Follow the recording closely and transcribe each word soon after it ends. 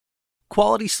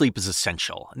Quality sleep is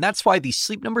essential, and that's why the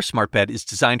Sleep Number Smart Bed is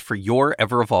designed for your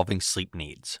ever-evolving sleep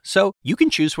needs. So you can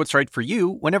choose what's right for you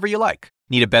whenever you like.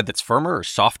 Need a bed that's firmer or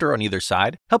softer on either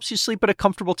side? Helps you sleep at a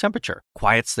comfortable temperature,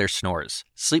 quiets their snores.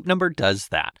 Sleep Number does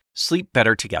that. Sleep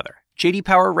better together. J.D.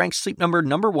 Power ranks Sleep Number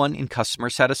 #1 in customer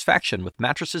satisfaction with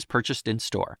mattresses purchased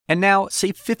in-store. And now,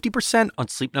 save 50% on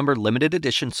Sleep Number limited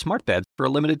edition smart beds for a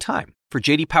limited time. For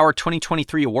J.D. Power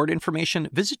 2023 award information,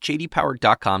 visit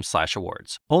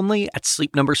jdpower.com/awards. Only at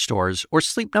Sleep Number stores or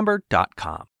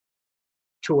sleepnumber.com.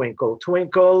 Twinkle,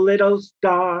 twinkle, little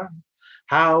star,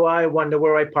 how I wonder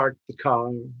where I parked the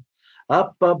car.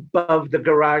 Up above the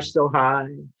garage so high,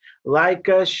 like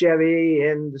a Chevy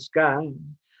in the sky.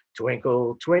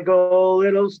 Twinkle, twinkle,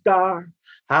 little star,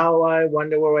 how I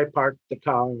wonder where I parked the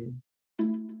car.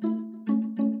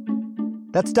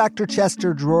 That's Dr.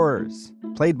 Chester Drawers,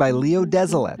 played by Leo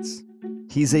Desilets.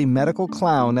 He's a medical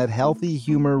clown at Healthy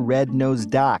Humor Red Nose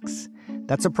Docs.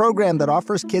 That's a program that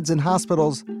offers kids in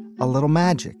hospitals a little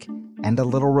magic and a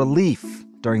little relief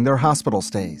during their hospital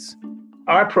stays.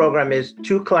 Our program is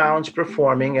 2 clowns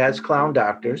performing as clown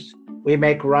doctors. We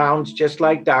make rounds just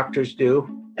like doctors do.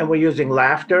 And we're using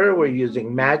laughter, we're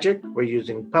using magic, we're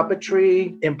using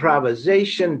puppetry,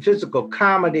 improvisation, physical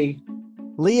comedy.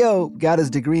 Leo got his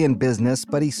degree in business,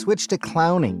 but he switched to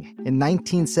clowning in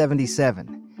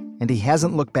 1977, and he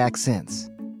hasn't looked back since.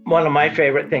 One of my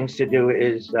favorite things to do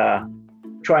is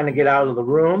trying to get out of the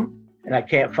room, and I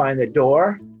can't find the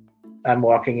door. I'm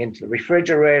walking into the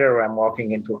refrigerator, I'm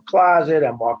walking into a closet,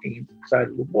 I'm walking inside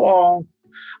of the wall.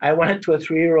 I went into a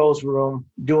 3-year-old's room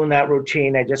doing that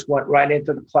routine. I just went right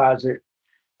into the closet,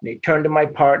 and he turned to my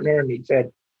partner and he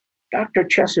said, "Dr.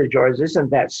 Chester Drawers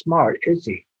isn't that smart, is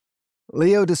he?"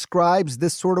 Leo describes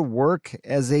this sort of work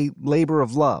as a labor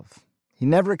of love. He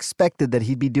never expected that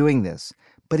he'd be doing this,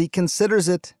 but he considers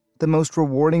it the most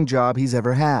rewarding job he's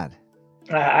ever had.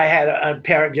 I had a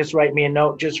parent just write me a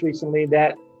note just recently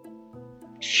that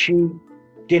she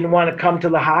didn't want to come to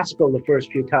the hospital the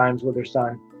first few times with her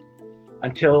son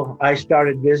until I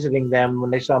started visiting them when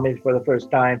they saw me for the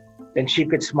first time. Then she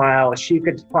could smile. She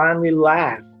could finally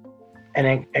laugh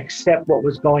and accept what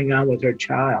was going on with her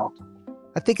child.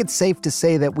 I think it's safe to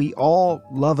say that we all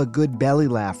love a good belly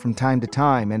laugh from time to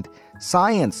time, and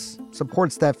science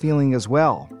supports that feeling as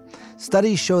well.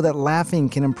 Studies show that laughing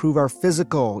can improve our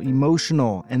physical,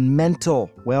 emotional, and mental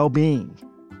well-being.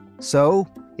 So,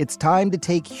 it's time to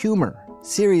take humor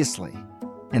seriously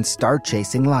and start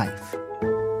chasing life.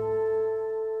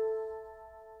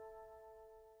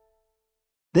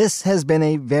 This has been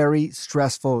a very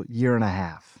stressful year and a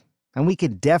half, and we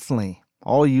could definitely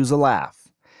all use a laugh.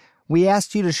 We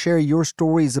asked you to share your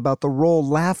stories about the role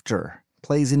laughter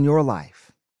plays in your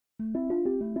life.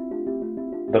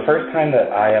 The first time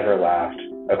that I ever laughed,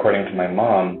 according to my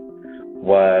mom,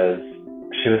 was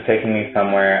she was taking me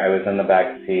somewhere. I was in the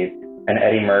back seat, and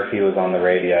Eddie Murphy was on the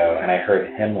radio, and I heard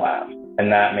him laugh, and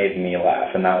that made me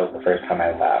laugh, and that was the first time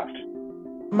I laughed.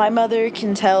 My mother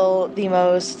can tell the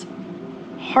most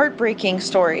heartbreaking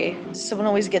story. Someone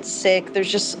always gets sick.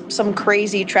 There's just some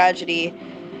crazy tragedy.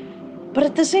 But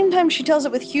at the same time, she tells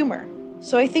it with humor.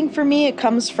 So I think for me, it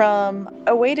comes from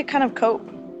a way to kind of cope.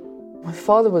 My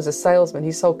father was a salesman.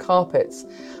 He sold carpets,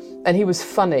 and he was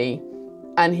funny,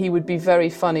 and he would be very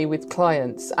funny with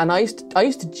clients. And I used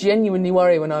to genuinely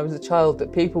worry when I was a child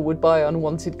that people would buy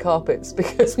unwanted carpets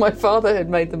because my father had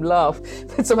made them laugh.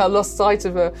 They'd somehow lost sight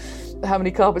of how many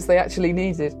carpets they actually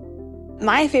needed.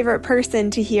 My favorite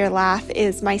person to hear laugh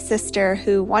is my sister,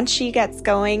 who once she gets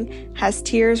going has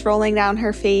tears rolling down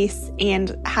her face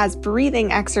and has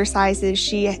breathing exercises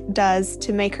she does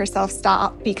to make herself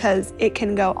stop because it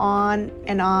can go on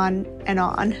and on and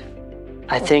on.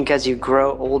 I think as you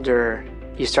grow older,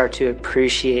 you start to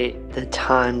appreciate the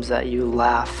times that you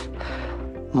laugh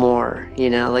more,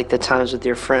 like the times with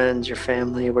your friends, your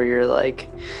family, where you're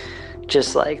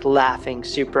just laughing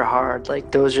super hard.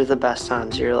 Those are the best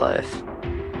times of your life.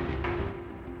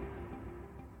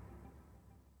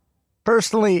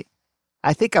 Personally,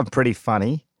 I think I'm pretty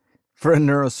funny, for a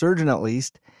neurosurgeon at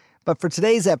least. But for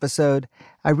today's episode,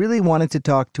 I really wanted to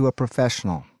talk to a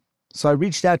professional. So I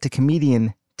reached out to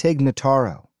comedian Tig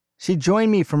Notaro. She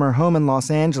joined me from her home in Los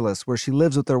Angeles, where she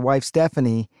lives with her wife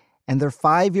Stephanie and their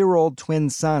 5-year-old twin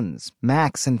sons,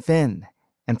 Max and Finn.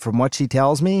 And from what she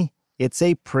tells me, it's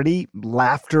a pretty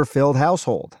laughter-filled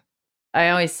household. I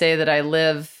always say that I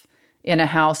live in a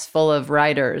house full of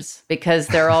writers because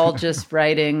they're all just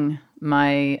writing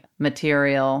my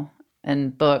material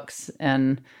and books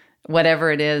and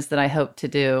whatever it is that I hope to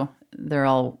do, they're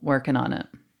all working on it.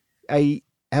 I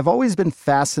have always been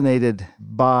fascinated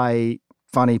by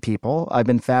funny people. I've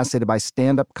been fascinated by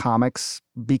stand-up comics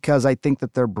because I think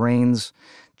that their brains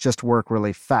just work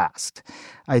really fast.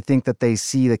 I think that they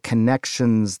see the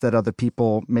connections that other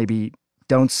people maybe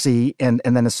don't see, and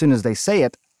then as soon as they say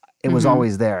it, it was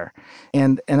always there.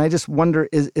 And I just wonder,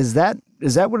 is that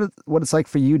what it's like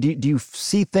for you? Do you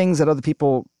see things that other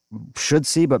people should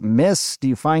see but miss? Do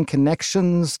you find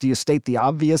connections? Do you state the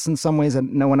obvious in some ways that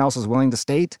no one else is willing to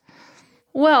state?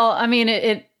 Well, I mean,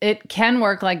 it can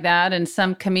work like that, and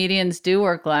some comedians do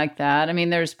work like that. I mean,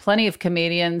 there's plenty of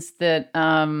comedians that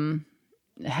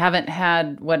haven't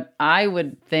had what I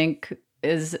would think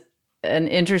is an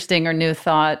interesting or new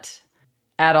thought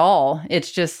at all.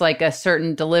 It's just like a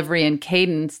certain delivery and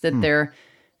cadence that they're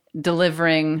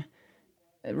delivering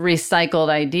recycled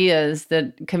ideas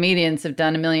that comedians have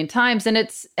done a million times.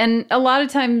 And a lot of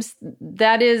times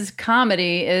that is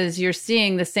comedy, is you're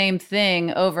seeing the same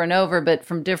thing over and over, but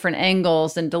from different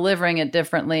angles and delivering it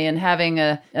differently and having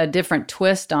a different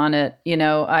twist on it. You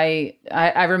know, I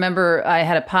remember I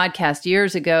had a podcast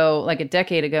years ago, like a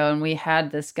decade ago, and we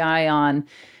had this guy on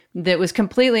that was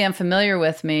completely unfamiliar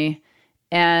with me.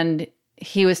 And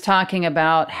he was talking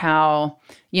about how,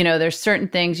 you know, there's certain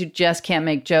things you just can't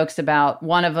make jokes about.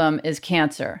 One of them is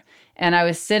cancer. And I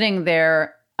was sitting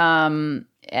there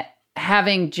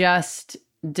having just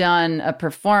done a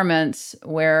performance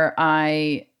where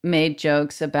I made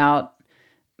jokes about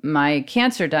my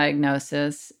cancer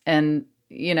diagnosis. And,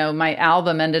 you know, my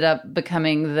album ended up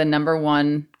becoming the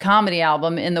 #1 comedy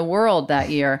album in the world that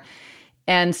year.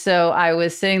 And so I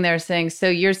was sitting there saying, so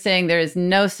you're saying there is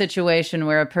no situation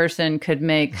where a person could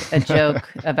make a joke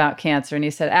about cancer? And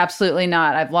he said, absolutely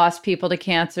not. I've lost people to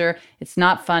cancer. It's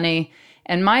not funny.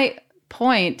 And my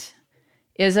point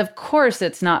is, of course,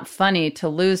 it's not funny to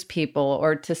lose people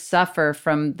or to suffer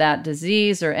from that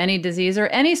disease or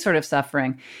any sort of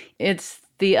suffering. It's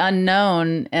the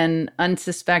unknown and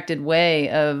unsuspected way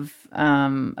of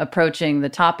approaching the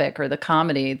topic or the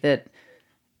comedy that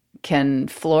can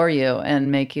floor you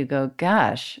and make you go,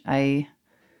 gosh, I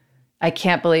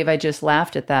can't believe I just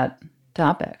laughed at that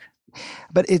topic.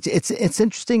 But it's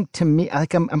interesting to me.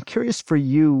 Like I'm curious for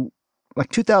you.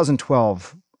 Like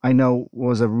 2012, I know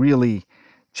was a really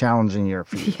challenging year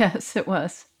for you. Yes, it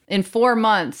was. In 4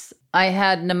 months, I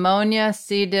had pneumonia,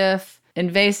 C. diff,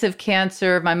 invasive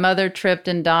cancer. My mother tripped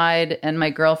and died, and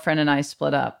my girlfriend and I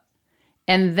split up.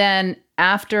 And then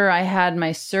after I had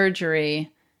my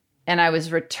surgery, and I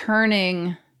was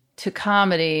returning to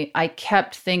comedy, I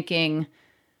kept thinking,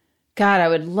 God, I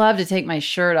would love to take my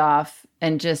shirt off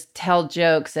and just tell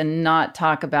jokes and not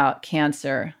talk about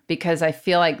cancer, because I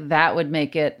feel like that would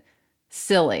make it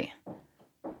silly.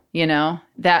 You know,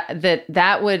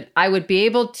 I would be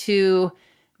able to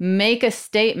make a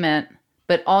statement,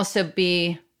 but also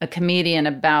be a comedian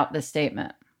about the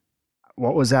statement.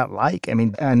 What was that like? I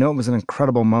mean, I know it was an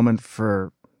incredible moment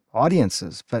for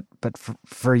audiences, but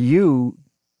for you,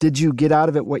 did you get out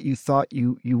of it what you thought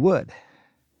you would?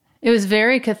 It was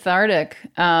very cathartic.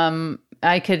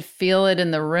 I could feel it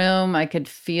in the room. I could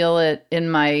feel it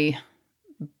in my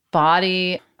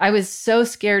body. I was so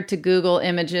scared to Google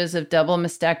images of double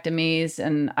mastectomies,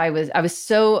 and I was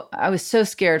so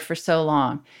scared for so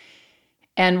long.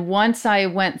 And once I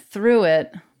went through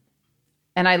it,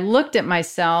 and I looked at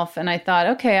myself and I thought,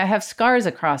 okay, I have scars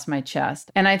across my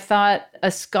chest. And I thought a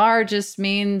scar just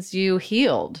means you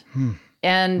healed.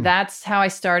 And that's how I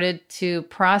started to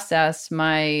process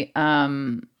my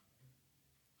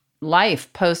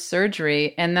life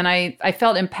post-surgery. And then I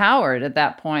felt empowered at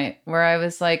that point, where I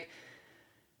was like,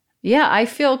 yeah, I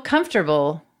feel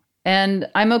comfortable and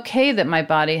I'm okay that my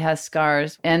body has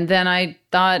scars. And then I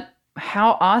thought,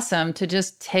 how awesome to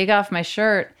just take off my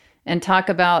shirt and talk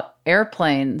about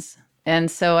airplanes. And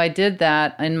so I did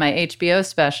that in my HBO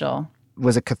special.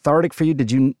 Was it cathartic for you?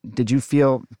 Did you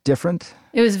feel different?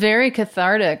 It was very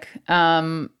cathartic.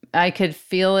 I could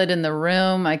feel it in the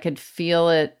room. I could feel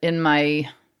it in my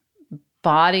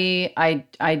body.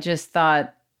 I just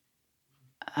thought,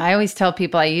 I always tell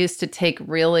people I used to take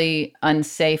really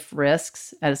unsafe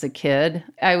risks as a kid.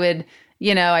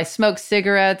 I smoked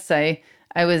cigarettes. I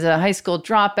was a high school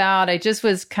dropout. I just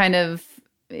was kind of,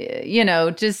 I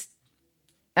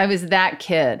was that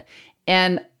kid.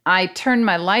 And I turned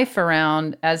my life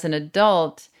around as an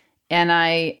adult, and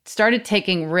I started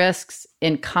taking risks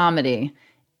in comedy.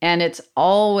 And it's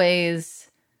always,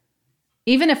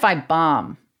 even if I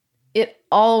bomb, it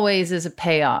always is a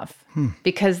payoff,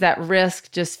 because that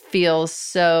risk just feels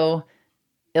so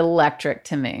electric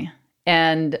to me.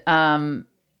 And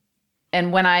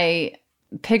when I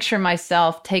picture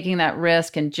myself taking that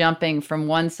risk and jumping from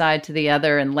one side to the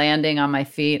other and landing on my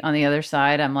feet on the other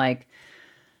side, I'm like,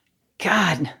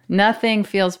 God, nothing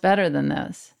feels better than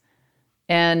this.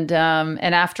 And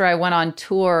after I went on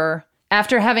tour,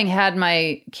 after having had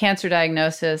my cancer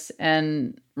diagnosis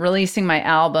and releasing my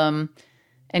album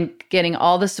and getting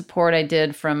all the support I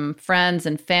did from friends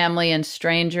and family and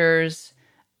strangers,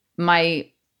 my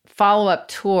follow-up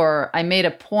tour, I made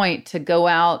a point to go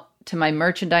out to my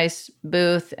merchandise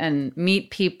booth and meet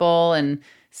people and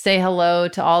say hello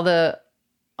to all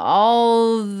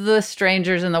the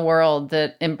strangers in the world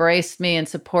that embraced me and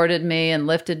supported me and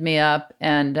lifted me up.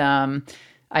 And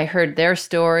I heard their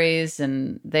stories,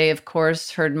 and they, of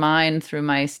course, heard mine through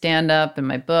my stand-up and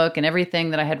my book and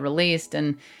everything that I had released.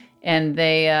 And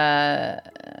they,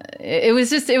 it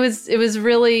was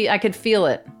really, I could feel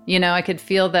it. I could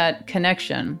feel that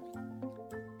connection.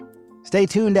 Stay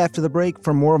tuned after the break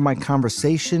for more of my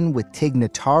conversation with Tig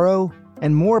Notaro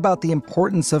and more about the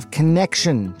importance of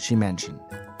connection she mentioned.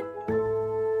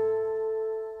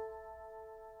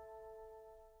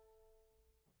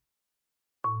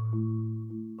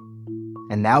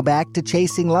 And now back to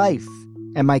Chasing Life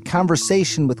and my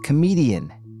conversation with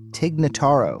comedian Tig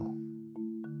Notaro.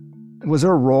 Was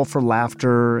there a role for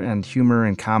laughter and humor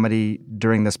and comedy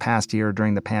during this past year,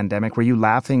 during the pandemic? Were you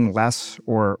laughing less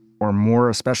or more,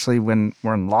 especially when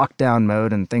we're in lockdown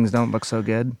mode and things don't look so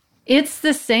good? It's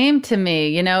the same to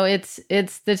me.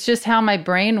 It's just how my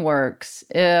brain works.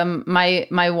 My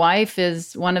wife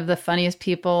is one of the funniest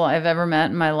people I've ever met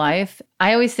in my life.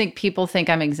 I always think people think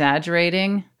I'm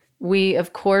exaggerating. We,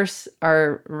 of course,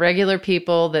 are regular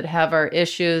people that have our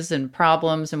issues and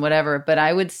problems and whatever. But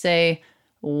I would say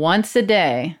once a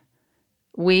day,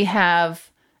 we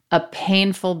have a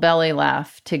painful belly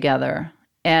laugh together.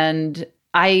 And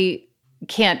I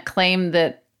can't claim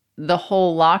that the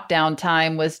whole lockdown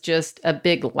time was just a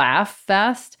big laugh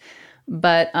fest.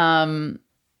 But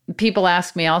people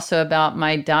ask me also about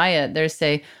my diet. They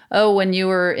say, oh, when you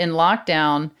were in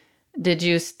lockdown, did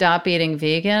you stop eating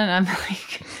vegan? I'm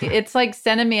like, it's like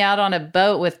sending me out on a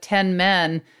boat with 10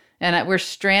 men and we're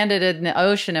stranded in the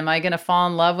ocean. Am I going to fall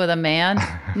in love with a man?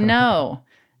 No.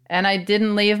 And I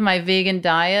didn't leave my vegan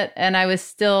diet, and I was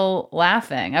still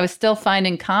laughing. I was still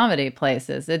finding comedy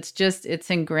places. It's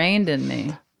ingrained in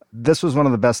me. This was one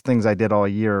of the best things I did all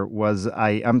year was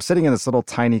I'm sitting in this little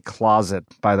tiny closet,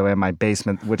 by the way, in my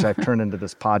basement, which I've turned into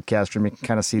this podcast room. You can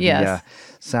kind of see the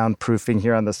soundproofing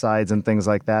here on the sides and things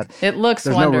like that. It looks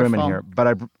There's wonderful. no room in here,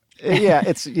 but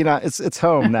it's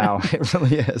home now. It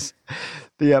really is.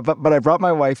 But I brought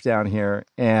my wife down here,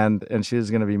 and she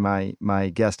was going to be my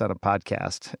guest on a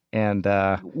podcast, and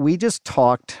we just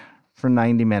talked for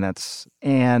 90 minutes,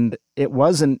 and it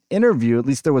was an interview. At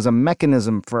least there was a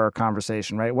mechanism for our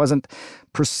conversation, right? It wasn't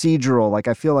procedural. Like,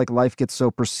 I feel like life gets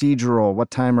so procedural. What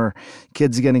time are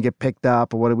kids going to get picked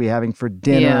up? Or what are we having for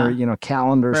dinner?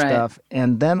 Calendar stuff.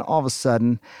 And then all of a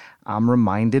sudden, I'm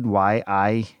reminded why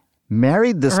I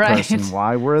married this person,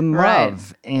 why we're in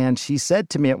love. And she said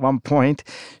to me at one point,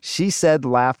 she said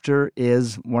laugter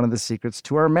is one of the secrets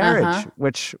to our marriage,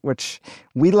 which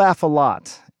we laugh a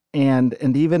lot.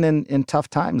 And even in tough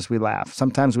times, we laugh.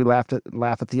 Sometimes we laugh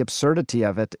at the absurdity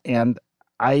of it. And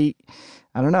I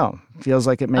don't know, feels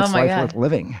like it makes life worth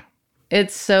living.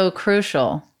 It's so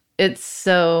crucial. It's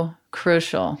so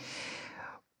crucial.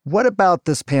 What about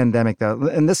this pandemic, though?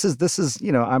 And this is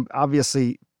I'm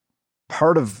obviously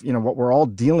part of what we're all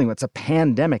dealing with. It's a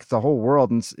pandemic, the whole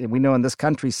world, and we know in this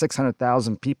country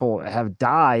 600,000 people have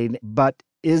died. But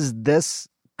is this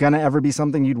going to ever be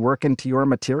something you'd work into your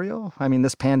material? I mean,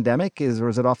 this pandemic or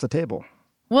is it off the table?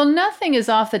 Well, nothing is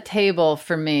off the table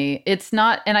for me. It's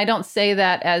not, and I don't say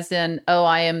that as in, oh,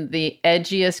 I am the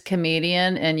edgiest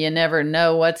comedian and you never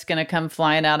know what's going to come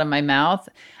flying out of my mouth.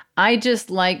 I just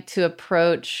like to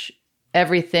approach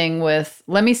everything with,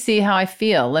 let me see how I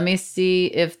feel. Let me see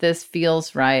if this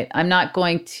feels right. I'm not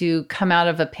going to come out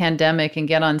of a pandemic and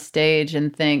get on stage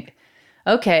and think,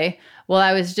 okay, well,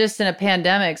 I was just in a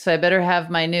pandemic, so I better have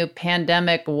my new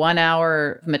pandemic 1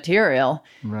 hour material.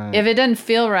 Right. If it doesn't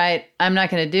feel right, I'm not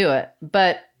going to do it.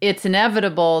 But it's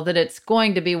inevitable that it's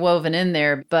going to be woven in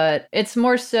there. But it's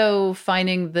more so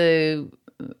finding the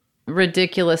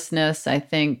ridiculousness, I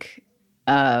think,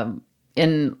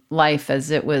 in life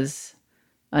as it was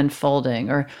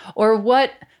unfolding, or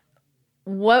what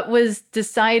was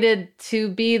decided to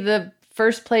be the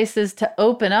first places to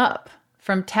open up.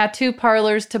 From tattoo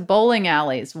parlors to bowling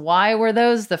alleys. Why were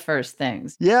those the first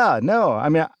things? Yeah, no. I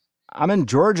mean, I'm in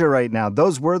Georgia right now.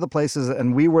 Those were the places,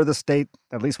 and we were the state,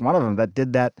 at least one of them, that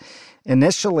did that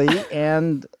initially.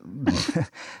 And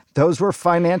those were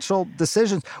financial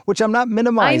decisions, which I'm not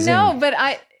minimizing. I know, but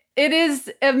it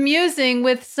is amusing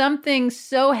with something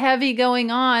so heavy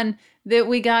going on that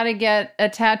we got to get a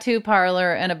tattoo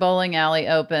parlor and a bowling alley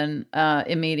open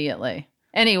immediately.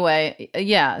 Anyway,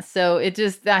 yeah, so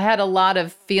I had a lot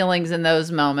of feelings in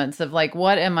those moments of like,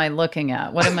 what am I looking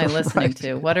at? What am I listening Right.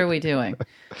 to? What are we doing?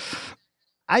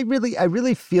 I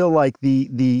really feel like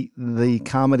the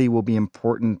comedy will be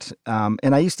important.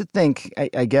 And I used to think,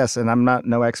 I guess, and I'm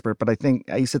no expert, but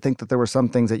I used to think that there were some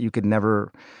things that you could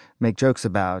never make jokes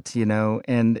about,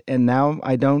 and now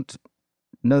I don't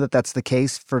know that that's the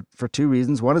case for two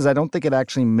reasons. One is I don't think it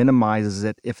actually minimizes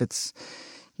it if it's,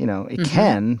 it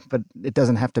can, but it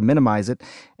doesn't have to minimize it.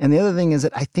 And the other thing is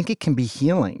that I think it can be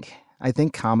healing. I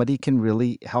think comedy can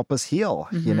really help us heal,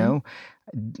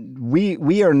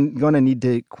 We are going to need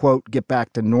to, quote, get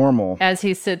back to normal. As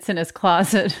he sits in his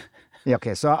closet. Yeah,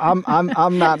 okay, so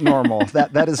I'm not normal.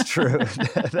 That is true.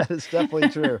 That is definitely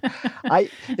true.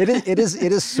 It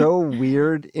is so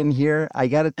weird in here. I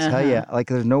got to tell you, like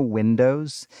there's no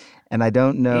windows, and I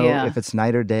don't know if it's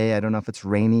night or day. I don't know if it's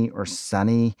rainy or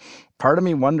sunny. Part of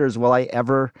me wonders, will I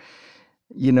ever,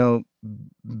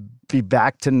 be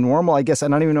back to normal? I guess I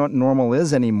don't even know what normal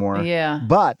is anymore. Yeah.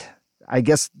 But I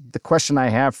guess the question I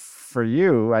have for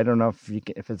you, I don't know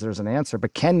if there's an answer,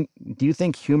 but do you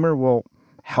think humor will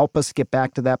help us get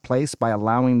back to that place by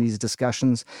allowing these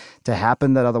discussions to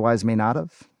happen that otherwise may not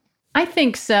have? I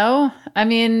think so. I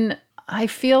mean, I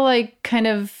feel like kind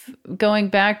of going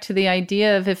back to the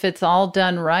idea of if it's all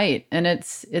done right, and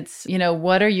it's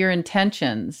what are your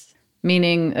intentions?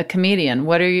 Meaning a comedian,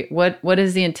 what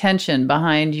is the intention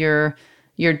behind your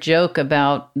joke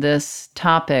about this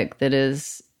topic that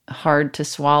is hard to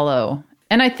swallow?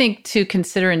 And I think to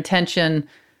consider intention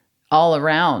all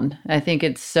around. I think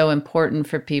it's so important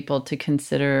for people to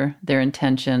consider their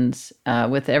intentions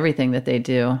with everything that they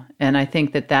do. And I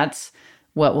think that that's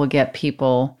what will get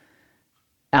people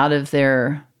out of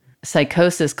their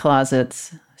psychosis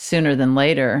closets sooner than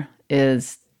later,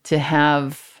 is to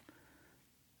have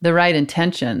the right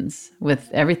intentions with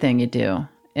everything you do.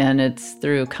 And it's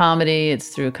through comedy, it's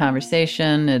through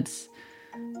conversation, it's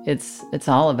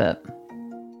all of it.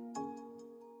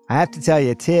 I have to tell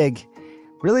you, Tig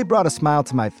really brought a smile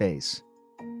to my face.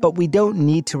 But we don't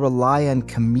need to rely on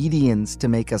comedians to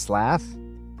make us laugh.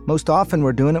 Most often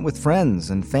we're doing it with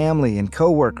friends and family and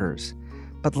coworkers.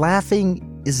 But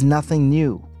laughing is nothing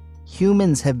new.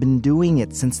 Humans have been doing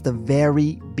it since the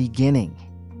very beginning.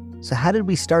 So how did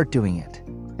we start doing it,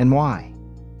 and why?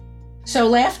 So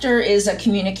laughter is a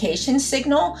communication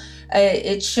signal.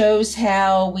 It shows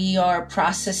how we are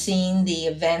processing the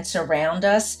events around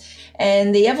us.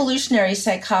 And the evolutionary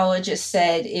psychologist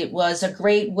said it was a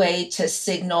great way to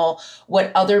signal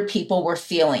what other people were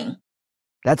feeling.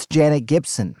 That's Janet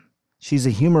Gibson. She's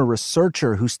a humor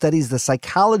researcher who studies the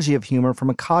psychology of humor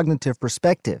from a cognitive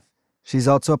perspective. She's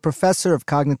also a professor of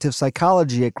cognitive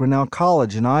psychology at Grinnell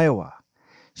College in Iowa.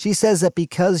 She says that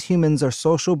because humans are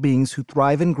social beings who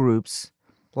thrive in groups,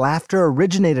 laughter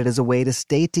originated as a way to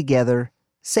stay together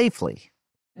safely.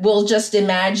 We'll just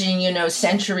imagine,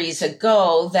 centuries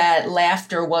ago that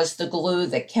laughter was the glue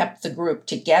that kept the group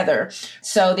together.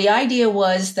 So the idea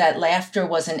was that laughter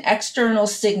was an external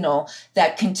signal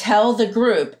that can tell the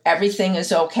group everything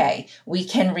is okay. We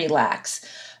can relax.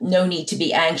 No need to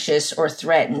be anxious or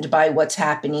threatened by what's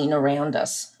happening around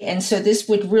us. And so this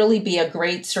would really be a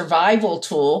great survival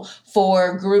tool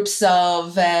for groups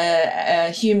of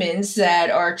humans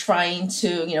that are trying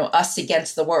to, us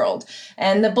against the world.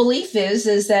 And the belief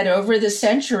is that over the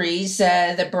centuries,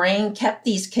 the brain kept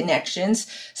these connections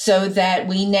so that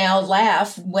we now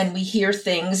laugh when we hear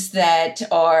things that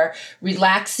are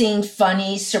relaxing,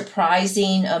 funny,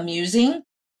 surprising, amusing.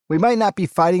 We might not be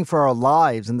fighting for our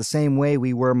lives in the same way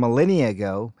we were millennia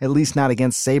ago, at least not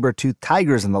against saber-toothed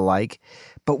tigers and the like,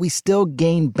 but we still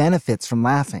gain benefits from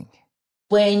laughing.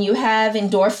 When you have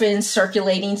endorphins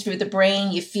circulating through the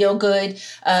brain, you feel good.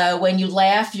 When you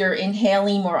laugh, you're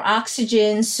inhaling more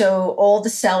oxygen. So all the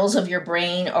cells of your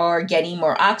brain are getting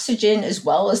more oxygen, as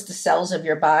well as the cells of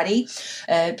your body.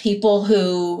 People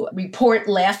who report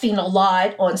laughing a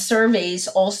lot on surveys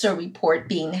also report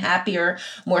being happier,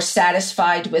 more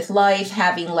satisfied with life,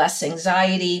 having less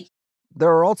anxiety.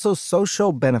 There are also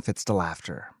social benefits to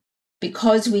laughter.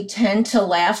 Because we tend to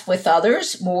laugh with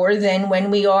others more than when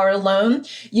we are alone,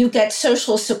 you get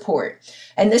social support.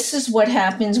 And this is what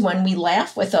happens when we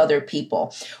laugh with other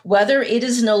people. Whether it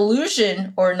is an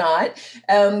illusion or not,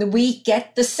 we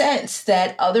get the sense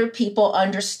that other people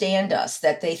understand us,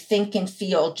 that they think and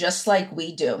feel just like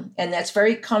we do. And that's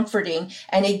very comforting.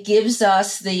 And it gives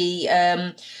us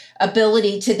the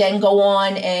ability to then go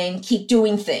on and keep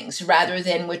doing things rather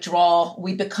than withdraw.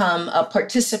 We become a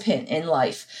participant in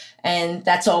life. And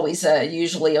that's always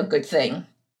usually a good thing.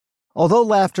 Although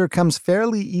laughter comes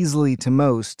fairly easily to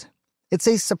most, it's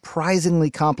a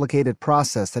surprisingly complicated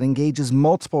process that engages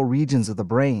multiple regions of the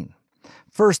brain.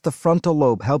 First, the frontal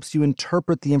lobe helps you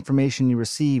interpret the information you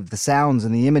receive, the sounds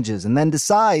and the images, and then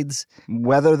decides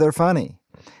whether they're funny.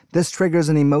 This triggers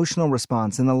an emotional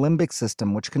response in the limbic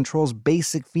system, which controls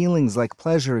basic feelings like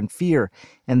pleasure and fear,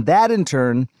 and that in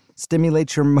turn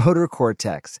stimulates your motor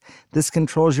cortex. This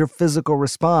controls your physical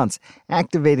response,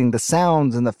 activating the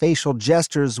sounds and the facial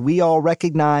gestures we all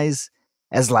recognize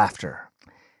as laughter.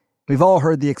 We've all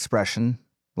heard the expression,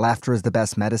 laughter is the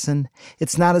best medicine.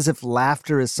 It's not as if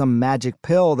laughter is some magic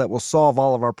pill that will solve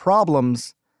all of our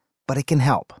problems, but it can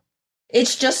help.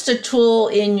 It's just a tool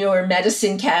in your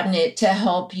medicine cabinet to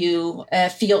help you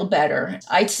feel better.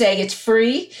 I'd say it's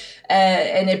free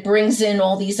and it brings in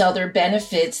all these other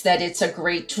benefits that it's a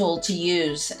great tool to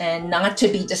use and not to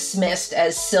be dismissed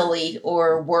as silly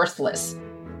or worthless.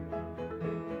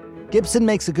 Gibson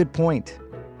makes a good point.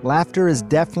 Laughter is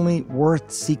definitely worth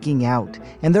seeking out,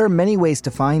 and there are many ways to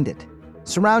find it.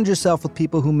 Surround yourself with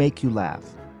people who make you laugh.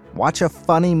 Watch a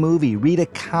funny movie, read a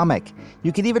comic.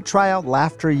 You could even try out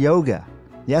laughter yoga.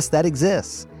 Yes, that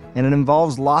exists, and it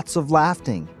involves lots of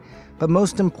laughing. But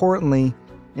most importantly,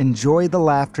 enjoy the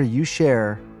laughter you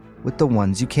share with the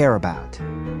ones you care about.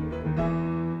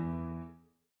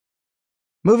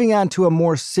 Moving on to a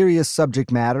more serious subject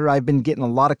matter, I've been getting a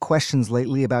lot of questions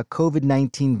lately about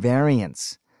COVID-19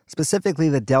 variants, specifically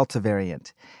the Delta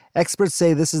variant. Experts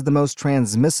say this is the most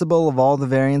transmissible of all the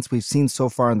variants we've seen so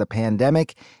far in the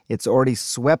pandemic. It's already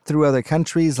swept through other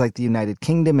countries like the United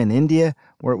Kingdom and India,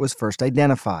 where it was first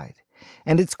identified.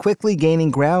 And it's quickly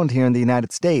gaining ground here in the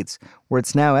United States, where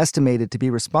it's now estimated to be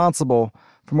responsible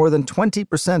for more than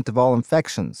 20% of all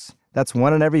infections. That's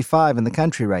 1 in every 5 in the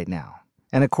country right now.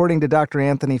 And according to Dr.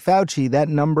 Anthony Fauci, that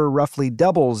number roughly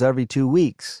doubles every 2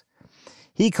 weeks.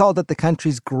 He called it the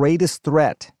country's greatest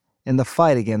threat in the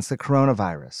fight against the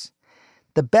coronavirus.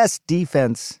 The best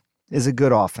defense is a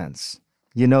good offense.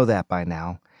 You know that by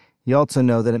now. You also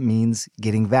know that it means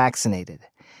getting vaccinated.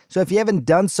 So if you haven't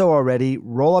done so already,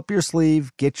 roll up your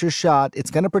sleeve, get your shot.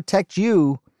 It's going to protect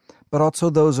you, but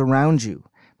also those around you,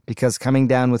 because coming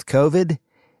down with COVID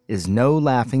is no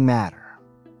laughing matter.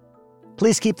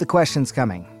 Please keep the questions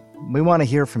coming. We want to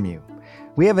hear from you.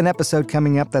 We have an episode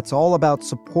coming up that's all about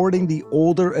supporting the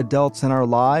older adults in our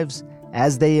lives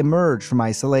as they emerge from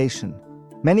isolation.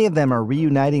 Many of them are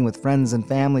reuniting with friends and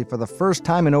family for the first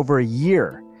time in over a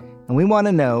year, and we want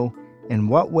to know, in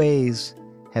what ways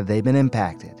have they been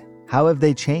impacted? How have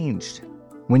they changed?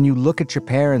 When you look at your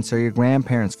parents or your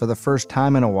grandparents for the first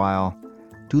time in a while,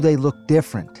 do they look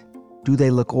different? Do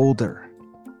they look older?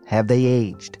 Have they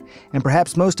aged? And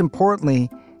perhaps most importantly,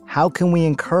 how can we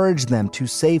encourage them to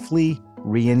safely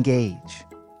re-engage?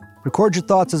 Record your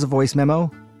thoughts as a voice memo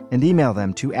and email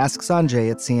them to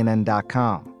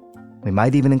asksanjay@cnn.com. We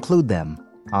might even include them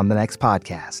on the next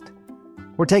podcast.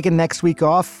 We're taking next week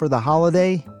off for the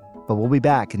holiday, but we'll be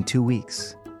back in 2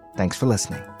 weeks. Thanks for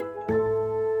listening.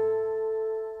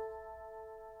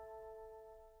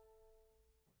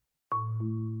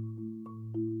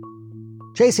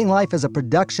 Chasing Life is a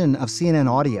production of CNN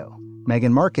Audio.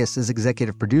 Megan Marcus is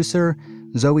executive producer.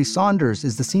 Zoe Saunders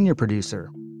is the senior producer.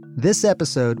 This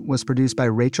episode was produced by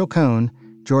Rachel Cohn,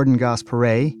 Jordan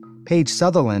Goss-Perret, Paige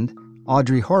Sutherland,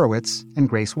 Audrey Horowitz, and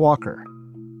Grace Walker.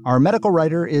 Our medical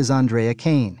writer is Andrea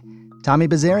Kane. Tommy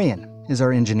Bazarian is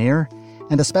our engineer.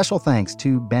 And a special thanks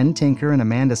to Ben Tinker and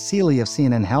Amanda Seeley of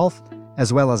CNN Health,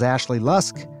 as well as Ashley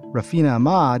Lusk, Rafina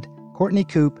Ahmad, Courtney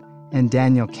Koop, and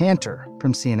Daniel Cantor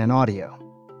from CNN Audio.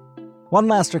 One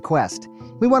last request.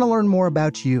 We want to learn more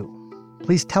about you.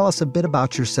 Please tell us a bit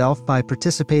about yourself by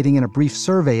participating in a brief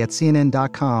survey at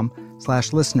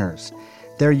cnn.com/listeners.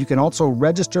 There you can also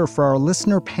register for our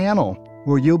listener panel,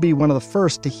 where you'll be one of the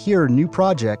first to hear new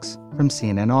projects from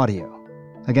CNN Audio.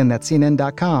 Again, that's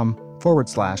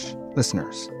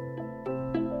cnn.com/listeners.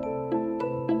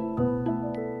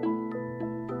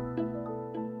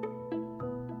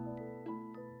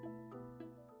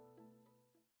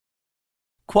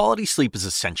 Quality sleep is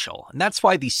essential, and that's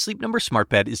why the Sleep Number Smart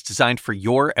Bed is designed for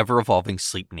your ever-evolving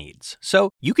sleep needs.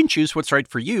 So you can choose what's right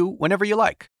for you whenever you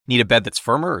like. Need a bed that's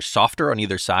firmer or softer on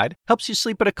either side? Helps you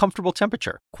sleep at a comfortable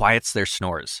temperature. Quiets their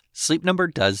snores. Sleep Number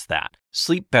does that.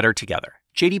 Sleep better together.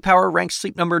 J.D. Power ranks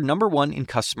Sleep Number #1 in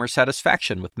customer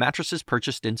satisfaction with mattresses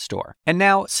purchased in-store. And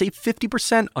now, save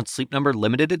 50% on Sleep Number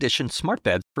limited edition smart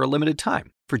beds for a limited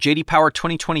time. For J.D. Power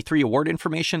 2023 award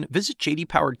information, visit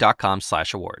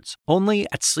jdpower.com/awards. Only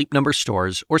at Sleep Number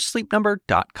stores or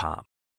sleepnumber.com.